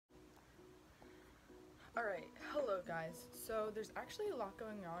Alright, hello guys. So there's actually a lot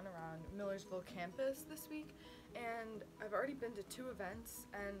going on around Millersville campus this week, and I've already been to 2 events,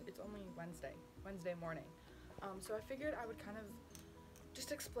 and it's only Wednesday morning. So I figured I would kind of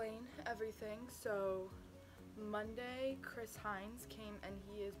just explain everything. So Monday, Hines came, and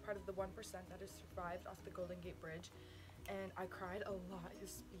he is part of the 1% that has survived off the Golden Gate Bridge, and I cried a lot.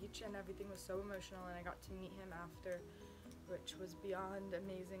 His speech and everything was so emotional, and I got to meet him after, which was beyond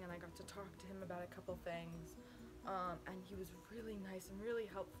amazing, and I got to talk to him about a couple things, and he was really nice and really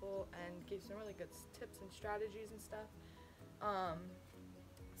helpful and gave some really good tips and strategies and stuff.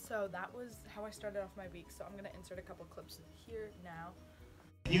 So that was how I started off my week, so I'm going to insert a couple clips here now.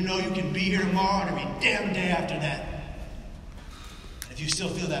 You know you can be here tomorrow and every damn day after that. If you still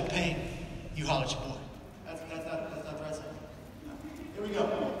feel that pain, you holler at your boy. That's not the right side. Here we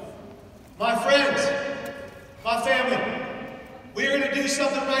go. My friends, my family, we're going to do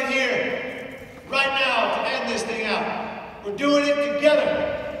something right here, right now, to end this thing out. We're doing it together.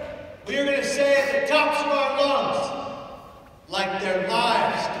 We're going to say at the tops of our lungs, like their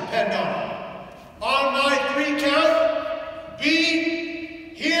lives depend on it. On my 3 count,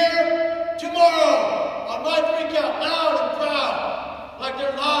 be here tomorrow. On my 3 count, loud and proud, like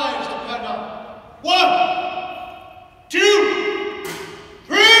their lives depend on it. 1, 2,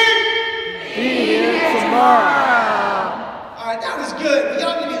 3. Be here tomorrow. Alright, that was good.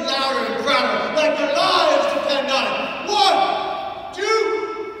 Y'all can be louder and prouder, like their lives depend on it. 1, 2,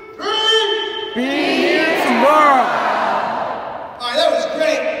 3. Be here tomorrow. Alright, that was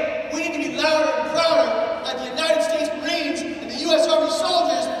great. We need to be louder and prouder, like the United States Marines and the U.S. Army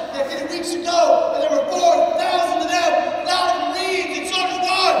soldiers that did it weeks ago, and there were 4,000 of them. Louder Marines and soldiers.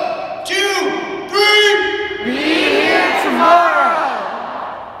 1, 2, 3. Be here tomorrow.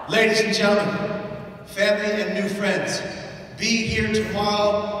 Ladies and gentlemen, family and new friends, be here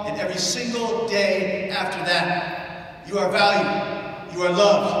tomorrow and every single day after that. You are valued, you are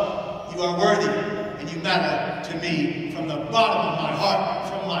loved, you are worthy, and you matter to me from the bottom of my heart,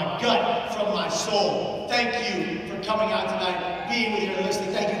 from my gut, from my soul. Thank you for coming out tonight, being with you and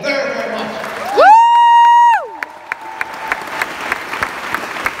listening. Thank you very, very much. Woo!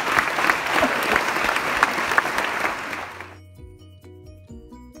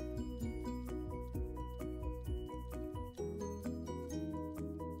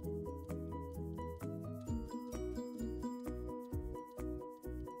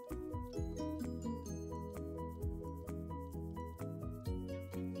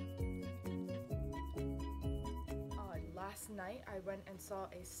 Last night I went and saw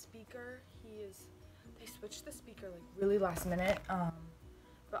a speaker. They switched the speaker like really last minute,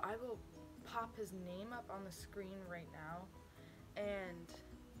 but I will pop his name up on the screen right now. And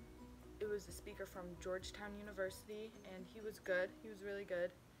it was a speaker from Georgetown University, and he was good. He was really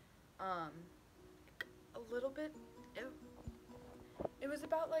good. A little bit, it was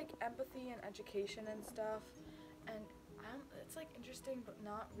about like empathy and education and stuff, and it's like interesting but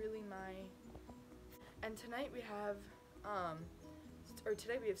not really my. And tonight we have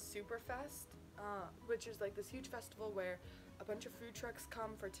today we have Superfest, which is like this huge festival where a bunch of food trucks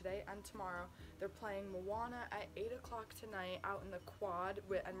come for today and tomorrow. They're playing Moana at 8 o'clock tonight out in the quad,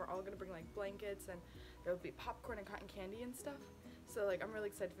 and we're all gonna bring like blankets, and there will be popcorn and cotton candy and stuff. So like I'm really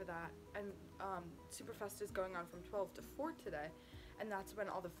excited for that. And Superfest is going on from 12 to 4 today, and that's when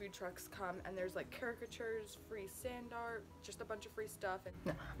all the food trucks come, and there's like caricatures, free sand art, just a bunch of free stuff.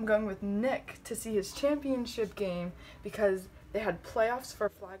 And I'm going with Nick to see his championship game because they had playoffs for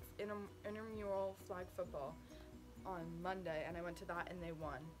intramural flag football on Monday, and I went to that and they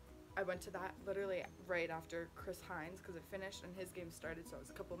won. I went to that literally right after Hines because it finished and his game started, so I was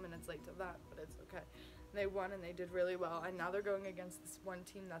a couple minutes late to that, but it's okay. They won and they did really well, and now they're going against this one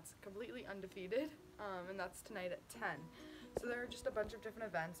team that's completely undefeated, and that's tonight at 10. So there are just a bunch of different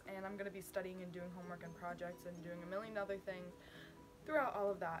events, and I'm going to be studying and doing homework and projects and doing a million other things throughout all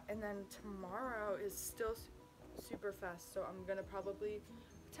of that. And then tomorrow is still Superfest, so I'm going to probably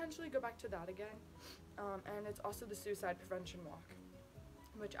potentially go back to that again. And it's also the suicide prevention walk,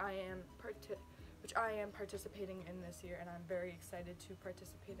 which I am participating in this year, and I'm very excited to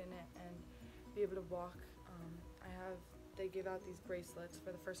participate in it and be able to walk. They gave out these bracelets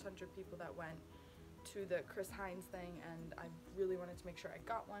for the first 100 people that went to the Hines thing, and I really wanted to make sure I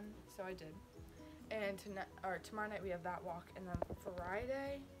got one, so I did. And tomorrow night we have that walk, and then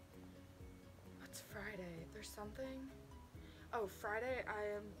Friday, what's Friday? There's something. Oh, Friday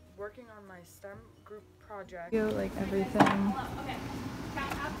I am working on my STEM group project. Like everything. Okay.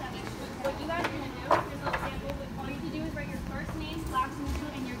 Count up 7. What you guys are gonna do? Here's a little sample. What you need to do is write your first name, last initial,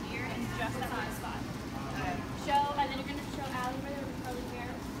 and your year, and just that on the spot. Show, and then you're gonna show Allie with her curly hair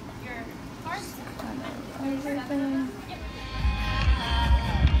your cards.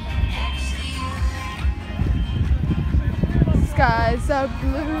 skies are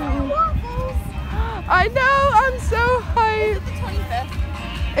blue. Waffles. I know, I'm so hyped. The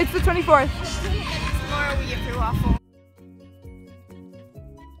 25th. It's the 24th. Tomorrow we get free waffle.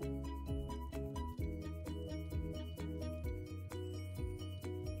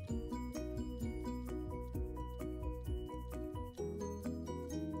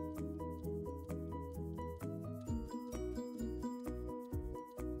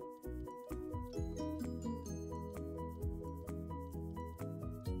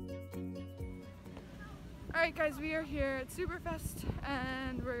 Alright guys, we are here at Superfest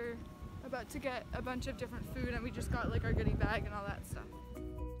and we're about to get a bunch of different food and we just got like our goodie bag and all that stuff.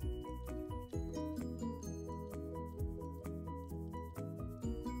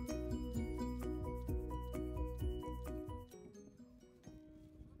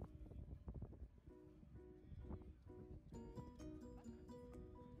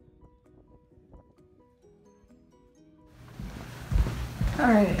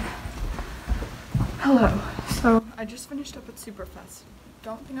 Alright. Hello. So I just finished up at Superfest.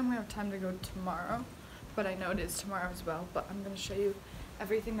 Don't think I'm gonna have time to go tomorrow, but I know it is tomorrow as well. But I'm gonna show you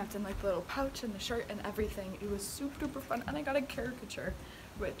everything that's in like the little pouch and the shirt and everything. It was super duper fun and I got a caricature,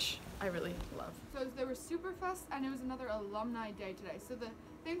 which I really love. So there was Superfest and it was another alumni day today. So the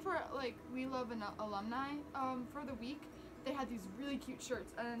thing for like We Love an Alumni for the week, they had these really cute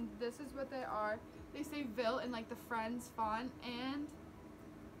shirts and this is what they are. They say Ville in like the Friends font and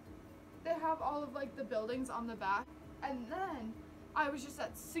they have all of like the buildings on the back. And then I was just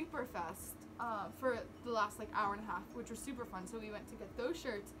at Superfest for the last like hour and a half, which was super fun. So we went to get those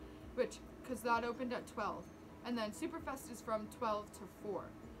shirts, because that opened at 12. And then Superfest is from 12 to 4.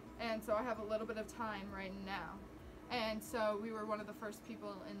 And so I have a little bit of time right now. And so we were one of the first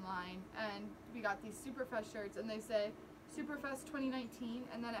people in line and we got these Superfest shirts and they say Superfest 2019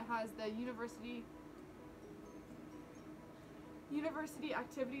 and then it has the University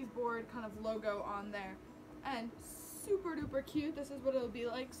Activities Board kind of logo on there and super duper cute. This is what it'll be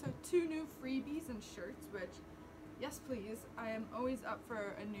like. So 2 new freebies and shirts, which yes please, I am always up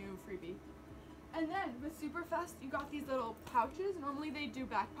for a new freebie. And then with Superfest you got these little pouches. Normally they do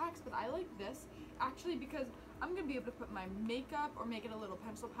backpacks, but I like this actually because I'm gonna be able to put my makeup or make it a little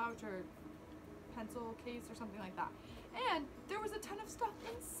pencil pouch or pencil case or something like that. And there was a ton of stuff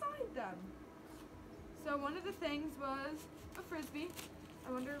inside them. So one of the things was a frisbee.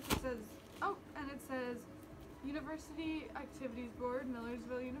 I wonder if it says, oh, and it says University Activities Board,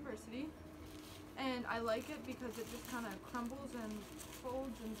 Millersville University. And I like it because it just kind of crumbles and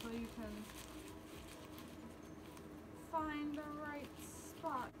folds until you can find the right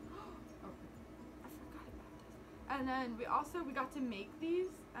spot. Oh, I forgot about this. And then we got to make these,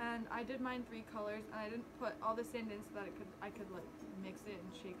 and I did mine 3 colors, and I didn't put all the sand in so that I could like mix it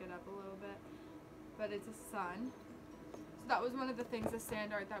and shake it up a little bit. But it's a sun. So that was one of the things, the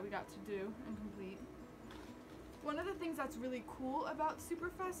sand art that we got to do and complete. One of the things that's really cool about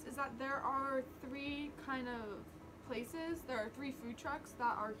Superfest is that there are 3 kind of places. There are 3 food trucks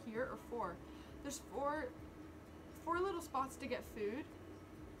that are here, or 4. There's 4 little spots to get food.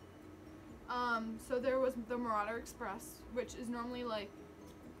 So there was the Moana Express, which is normally like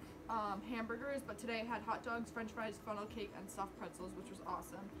hamburgers, but today it had hot dogs, french fries, funnel cake, and soft pretzels, which was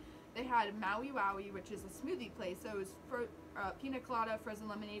awesome. They had Maui Wowie, which is a smoothie place, so it was pina colada, frozen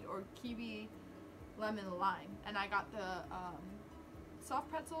lemonade, or kiwi lemon lime. And I got the soft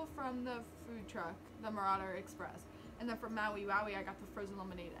pretzel from the food truck, the Marauder Express. And then for Maui Wowie, I got the frozen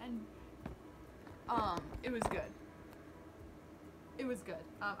lemonade, and it was good. It was good.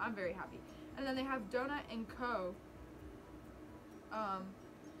 I'm very happy. And then they have Donut and Co.,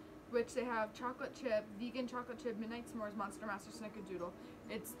 which they have chocolate chip, vegan chocolate chip, midnight s'mores, monster master snickerdoodle.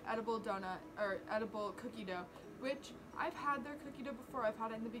 It's edible donut, or edible cookie dough, which I've had their cookie dough before. I've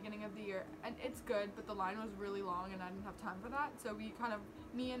had it in the beginning of the year, and it's good, but the line was really long and I didn't have time for that. So we kind of,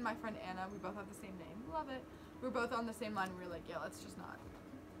 me and my friend Anna, we both have the same name, love it. We were both on the same line, we were like, yeah, let's just not.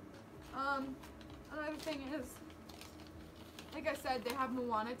 Another thing is, like I said, they have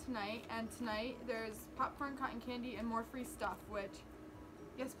Moana tonight, and tonight there's popcorn, cotton candy, and more free stuff, which,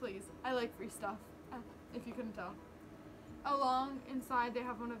 yes please, I like free stuff, if you couldn't tell. Along inside they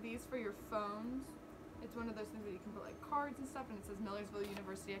have one of these for your phones. It's one of those things where you can put like cards and stuff, and it says Millersville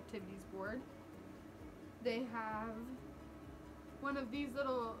University Activities Board. They have one of these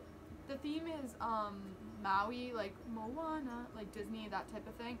little, the theme is Maui, like Moana, like Disney, that type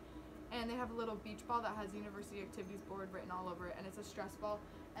of thing. And they have a little beach ball that has University Activities Board written all over it, and it's a stress ball.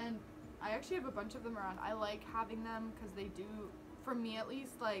 And I actually have a bunch of them around. I like having them because they do, for me at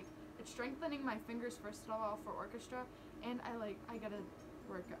least, like, it's strengthening my fingers first of all for orchestra, and I get to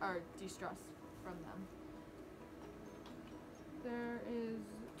work or de-stress from them. there is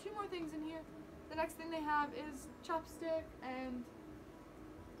 2 more things in here. The next thing they have is chopstick, and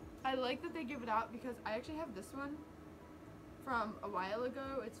I like that they give it out because I actually have this one from a while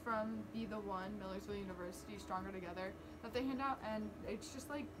ago. It's from Be The One, Millersville University, Stronger Together, that they hand out, and it's just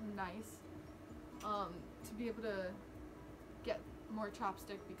like nice to be able to get more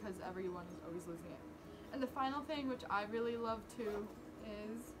chopstick because everyone is always losing it. And the final thing, which I really love too,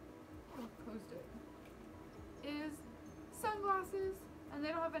 is sunglasses. And they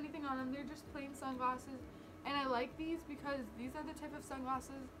don't have anything on them, they're just plain sunglasses. And I like these because these are the type of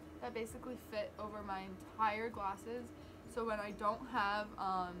sunglasses that basically fit over my entire glasses. So when I don't have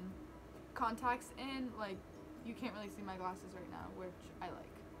contacts in, like, you can't really see my glasses right now, which I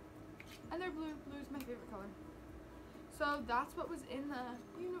like. And they're blue. Blue's my favorite color. So that's what was in the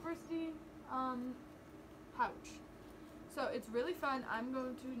university pouch. So it's really fun. I'm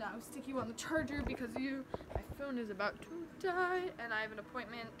going to now stick you on the charger because my phone is about to die, and I have an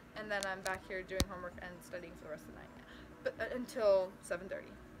appointment, and then I'm back here doing homework and studying for the rest of the night, but until 7:30.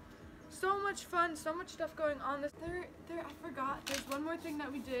 So much fun, so much stuff going on. I forgot. There's one more thing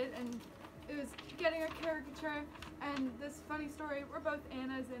that we did, and it was getting a caricature. And this funny story. We're both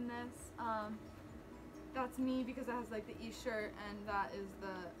Annas in this. That's me because it has like the E shirt, and that is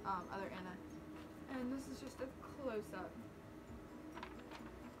the other Anna. And this is just a close-up.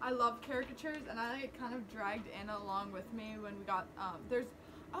 I love caricatures, and I kind of dragged Anna along with me when we got,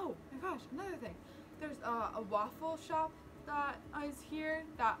 oh my gosh, another thing. There's a waffle shop that is here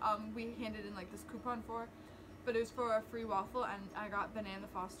that we handed in like this coupon for, but it was for a free waffle, and I got Banana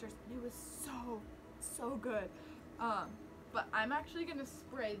Foster's, and it was so good. But I'm actually gonna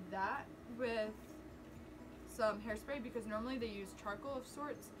spray that with some hairspray because normally they use charcoal of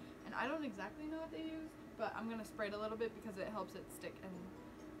sorts, and I don't exactly know what they use, but I'm gonna spray it a little bit because it helps it stick and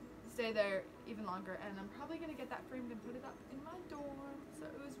stay there even longer. And I'm probably gonna get that framed and put it up in my dorm. So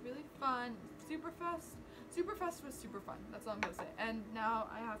it was really fun. Superfest was super fun. That's all I'm gonna say. And now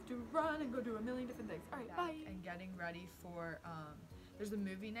I have to run and go do a million different things. All right, bye. And getting ready for there's a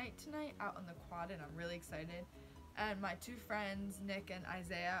movie night tonight out on the quad, and I'm really excited. And my 2 friends, Nick and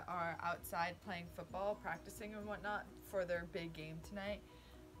Isaiah, are outside playing football, practicing and whatnot for their big game tonight.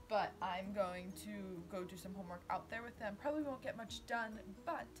 But I'm going to go do some homework out there with them. Probably won't get much done,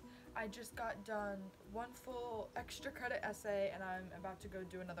 but I just got done 1 full extra credit essay, and I'm about to go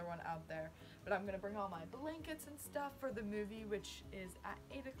do another one out there. But I'm gonna bring all my blankets and stuff for the movie, which is at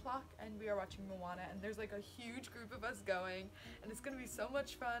 8 o'clock, and we are watching Moana, and there's like a huge group of us going, and it's gonna be so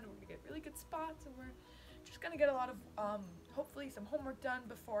much fun. We're gonna get really good spots, and we're just gonna get a lot of, hopefully some homework done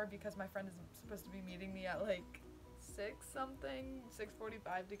before, because my friend is supposed to be meeting me at like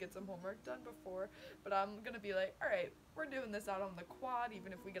 6:45 to get some homework done before. But I'm gonna be like, alright, we're doing this out on the quad.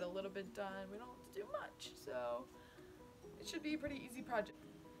 Even if we get a little bit done, we don't have to do much, so it should be a pretty easy project.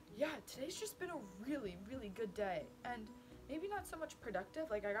 Yeah, today's just been a really good day, and maybe not so much productive.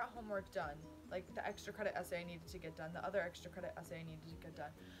 Like, I got homework done, like the extra credit essay I needed to get done, the other extra credit essay I needed to get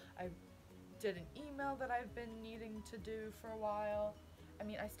done. I did an email that I've been needing to do for a while. I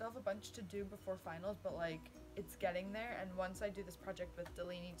mean, I still have a bunch to do before finals, but like, it's getting there, and once I do this project with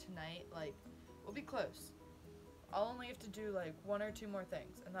Delaney tonight, like, we'll be close. I'll only have to do like 1 or 2 more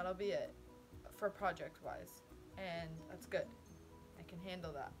things, and that'll be it for project-wise, and that's good. I can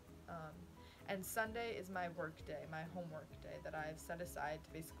handle that. And Sunday is my work day, my homework day that I've set aside to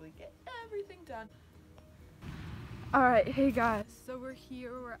basically get everything done. Alright, hey guys, so we're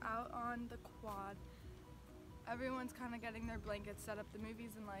here, we're out on the quad. Everyone's kind of getting their blankets set up. The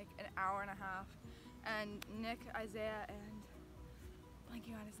movie's in like an hour and a half, and Nick, Isaiah, and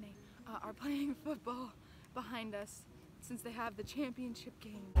blanking on his name, are playing football behind us since they have the championship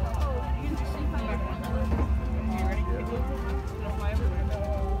game.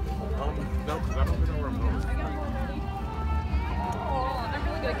 No, because I don't know where I'm going. I'm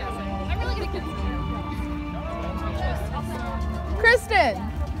really good at guessing. I'm really good at guessing. Kristen!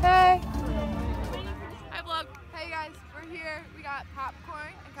 Hey! Hi, vlog. Hey guys, we're here. We got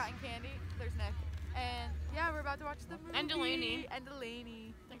popcorn and cotton candy. There's Nick. And yeah, we're about to watch the movie. And Delaney.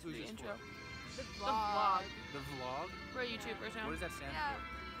 Thanks Who's for the this intro. for? The vlog. The vlog? We're YouTubers now. What does that stand Yeah. for?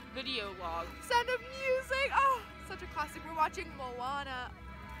 Video vlog. Sound of music. Oh, such a classic. We're watching Moana.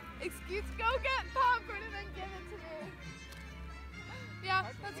 Excuse, go get popcorn and then give it to me.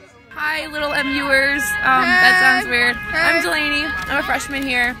 Yeah, that's it. Hi, little MUers. That sounds weird. I'm Delaney. I'm a freshman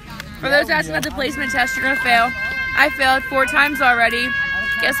here. For those asking about the placement test, you're gonna fail. I failed 4 times already.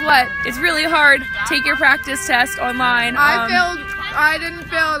 Guess what? It's really hard. Take your practice test online. I failed. I didn't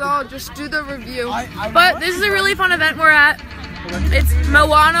fail at all. Just do the review. But this is a really fun event we're at. It's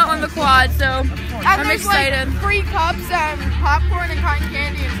Moana on the quad, so I'm excited. Like free cups and popcorn and cotton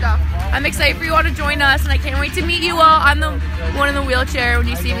candy and stuff. I'm excited for you all to join us, and I can't wait to meet you all. I'm the one in the wheelchair when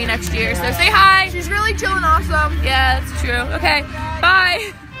you see me next year, so say hi. She's really chill and awesome. Yeah, that's true. Okay,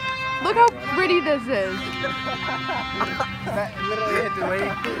 bye. Look how pretty this is. That literally hit the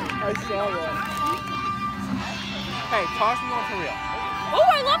weight. I saw that. Hey, toss me one for real. Oh,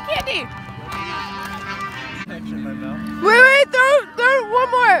 I love candy. Wait, throw one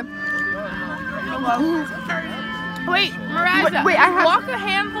more. Wait, Miraza, wait, I have- walk a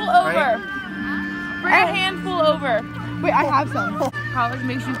handful over. Bring a handful over. Wait, I have some. College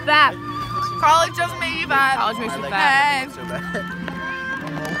makes you fat. College just made me bad. College makes you fat.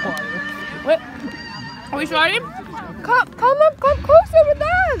 What? Are we starting? Come closer with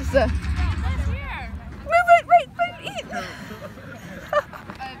us. Move it, wait, eat.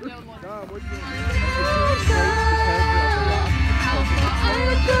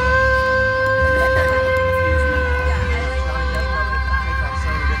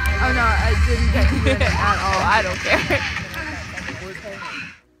 Oh no, I didn't get it at all. I don't care.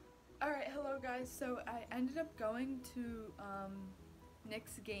 Alright, hello guys. So I ended up going to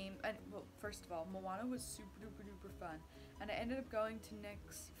Nick's game, and well, first of all, Moana was super duper fun, and I ended up going to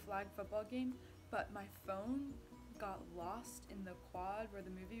Nick's flag football game, but my phone got lost in the quad where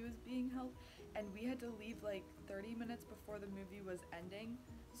the movie was being held, and we had to leave like 30 minutes before the movie was ending,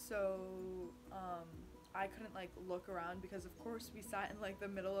 so I couldn't like look around because of course we sat in like the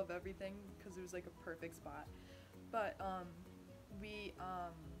middle of everything because it was like a perfect spot, but we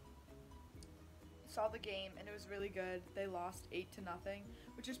saw the game and it was really good. They lost 8-0,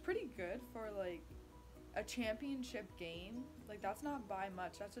 which is pretty good for like a championship game. Like that's not by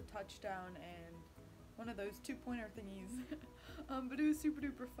much. That's a touchdown and one of those 2-pointer thingies. But it was super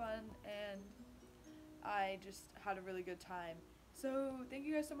duper fun and I just had a really good time. So thank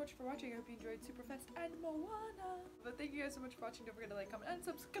you guys so much for watching. I hope you enjoyed Superfest and Moana. But thank you guys so much for watching. Don't forget to like, comment, and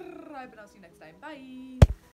subscribe, and I'll see you next time. Bye!